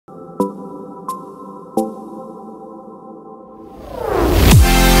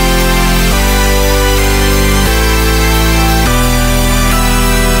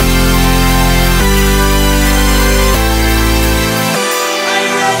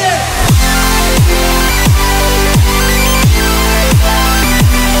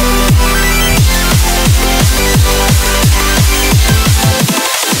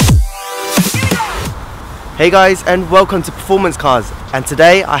Hey guys, and welcome to Performance Cars, and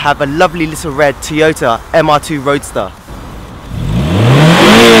today I have a lovely little red Toyota MR2 Roadster.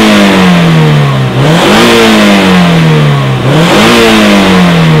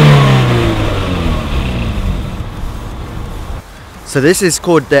 So this is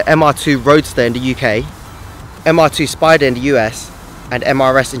called the MR2 Roadster in the UK, MR2 Spider in the US, and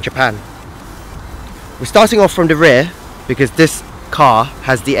MRS in Japan. We're starting off from the rear because this car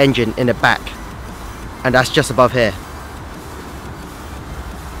has the engine in the back, and that's just above here.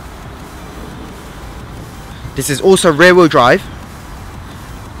 This is also rear wheel drive,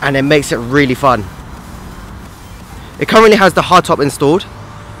 and it makes it really fun. It currently has the hard top installed.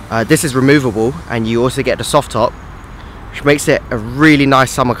 This is removable, and you also get the soft top, which makes it a really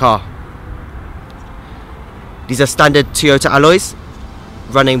nice summer car. These are standard Toyota alloys,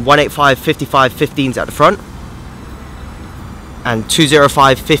 running 185 55 15s at the front and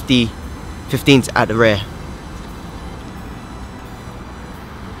 205 50 15s at the rear.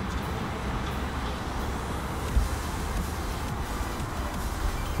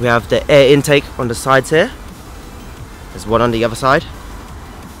 We have the air intake on the sides here. There's one on the other side.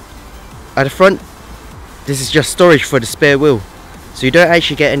 At the front, this is just storage for the spare wheel, so you don't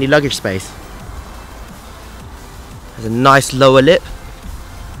actually get any luggage space. There's a nice lower lip.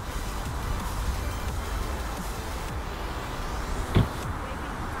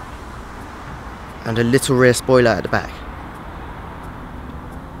 And a little rear spoiler at the back.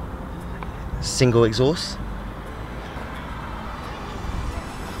 Single exhaust.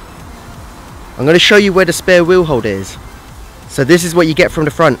 I'm going to show you where the spare wheel holder is. So this is what you get from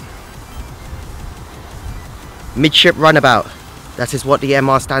the front. Midship runabout, that is what the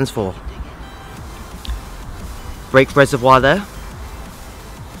MR stands for. Brake reservoir there.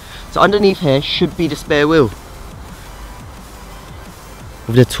 So underneath here should be the spare wheel,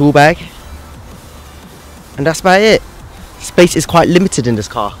 with the tool bag, and that's about it. Space is quite limited in this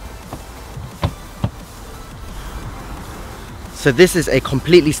car. So this is a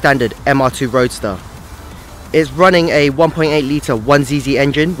completely standard MR2 Roadster. It's running a 1.8 litre 1ZZ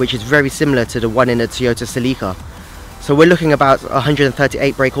engine, which is very similar to the one in the Toyota Celica. So we're looking about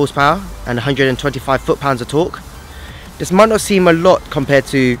 138 brake horsepower and 125 foot-pounds of torque. This might not seem a lot compared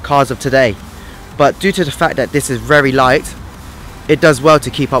to cars of today, but due to the fact that this is very light, it does well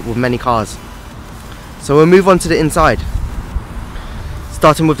to keep up with many cars. So we'll move on to the inside.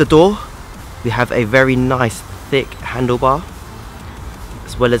 Starting with the door, we have a very nice thick handlebar,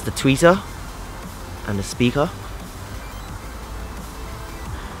 as well as the tweeter and the speaker.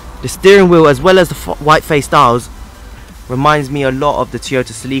 The steering wheel, as well as the white face dials, reminds me a lot of the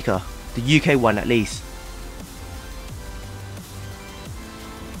Toyota Celica, the UK one at least.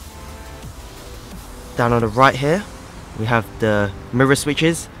 Down on the right here, we have the mirror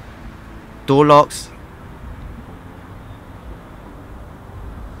switches, door locks,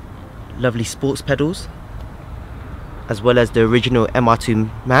 lovely sports pedals, as well as the original MR2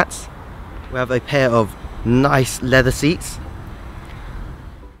 mats. We have a pair of nice leather seats.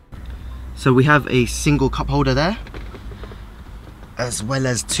 So we have a single cup holder there, as well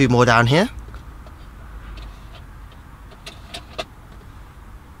as two more down here.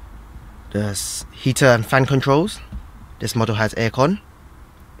 There's heater and fan controls. This model has aircon.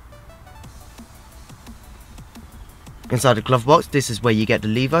 Inside the glove box, this is where you get the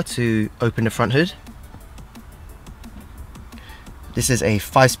lever to open the front hood. This is a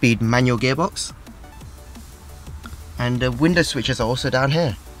 5-speed manual gearbox, and the window switches are also down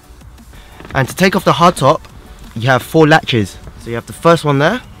here. And to take off the hardtop, you have 4 latches. So you have the first one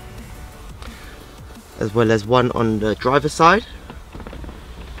there, as well as one on the driver's side,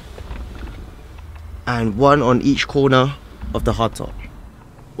 and one on each corner of the hardtop.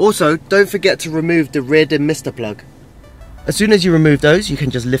 Also, don't forget to remove the rear dim mister plug. As soon as you remove those, you can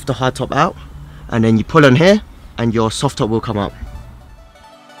just lift the hardtop out, and then you pull on here and your soft top will come up.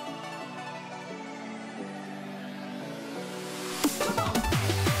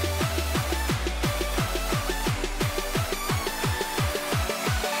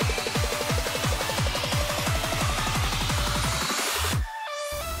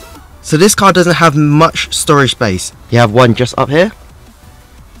 So this car doesn't have much storage space. You have one just up here,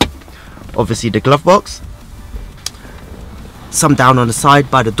 obviously the glove box, some down on the side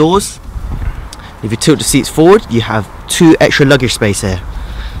by the doors. If you tilt the seats forward, you have 2 extra luggage space here.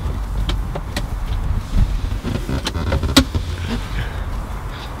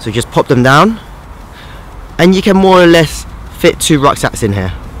 So just pop them down, and you can more or less fit 2 rucksacks in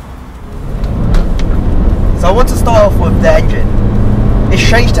here. So I want to start off with the engine. It's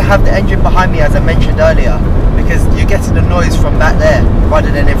strange to have the engine behind me, as I mentioned earlier, because you're getting the noise from back there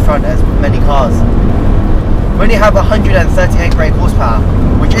rather than in front as with many cars. We only have 138 brake horsepower,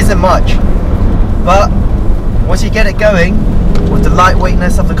 which isn't much, but once you get it going with the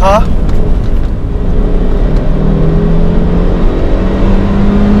lightweightness of the car,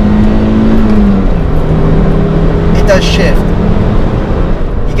 it does shift.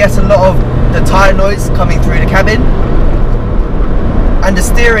 You get a lot of the tyre noise coming through the cabin, and the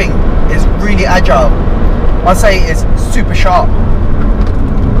steering is really agile. I'd say it's super sharp.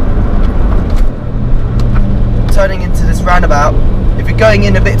 Turning into this roundabout, if you're going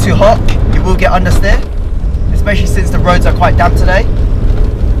in a bit too hot, you will get understeer, especially since the roads are quite damp today.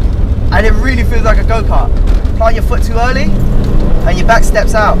 And it really feels like a go-kart. Plant your foot too early and your back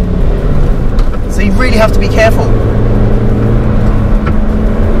steps out. So you really have to be careful.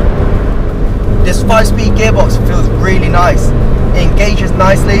 This 5-speed gearbox feels really nice. It engages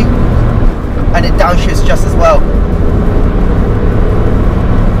nicely and it downshifts just as well.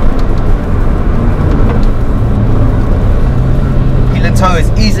 Heel and toe is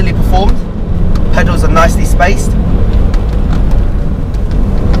easily performed. Pedals are nicely spaced.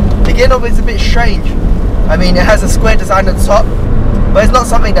 The gear knob is a bit strange. I mean, it has a square design at the top, but it's not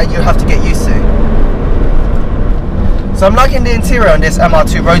something that you have to get used to. So I'm liking the interior on this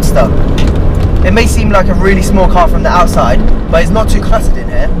MR2 Roadster. It may seem like a really small car from the outside, but it's not too cluttered in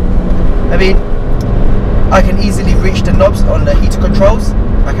here. I mean, I can easily reach the knobs on the heater controls.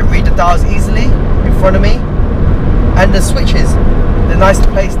 I can read the dials easily in front of me. And the switches, they're nicely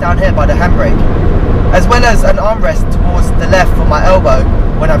placed down here by the handbrake, as well as an armrest towards the left for my elbow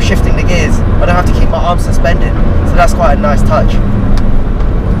when I'm shifting the gears. I don't have to keep my arms suspended, so that's quite a nice touch.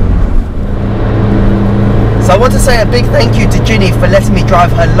 So I want to say a big thank you to Ginny for letting me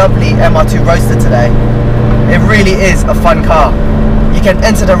drive her lovely MR2 Roadster today. It really is a fun car. You can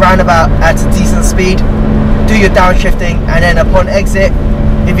enter the roundabout at a decent speed, do your downshifting, and then upon exit,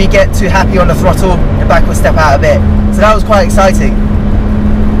 if you get too happy on the throttle, the back will step out a bit. So that was quite exciting.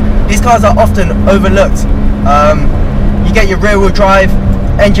 These cars are often overlooked. You get your rear wheel drive,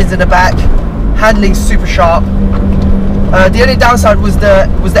 engines in the back, handling's super sharp. The only downside was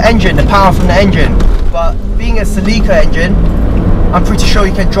the engine, the power from the engine. But being a Celica engine, I'm pretty sure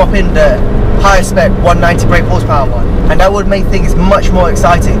you can drop in the higher spec 190 brake horsepower one, and that would make things much more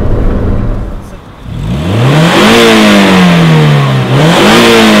exciting.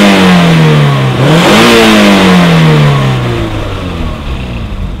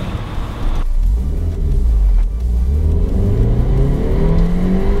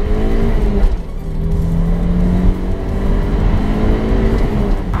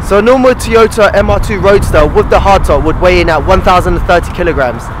 So a normal Toyota MR2 Roadster with the hardtop would weigh in at 1,030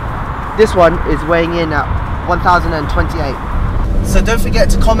 kilograms. This one is weighing in at 1,028. So don't forget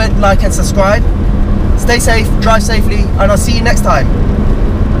to comment, like and subscribe. Stay safe, drive safely, and I'll see you next time.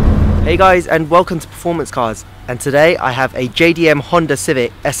 Hey guys, and welcome to Performance Cars. And today I have a JDM Honda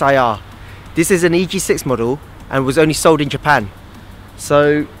Civic SIR. This is an EG6 model and was only sold in Japan.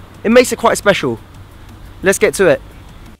 So it makes it quite special. Let's get to it.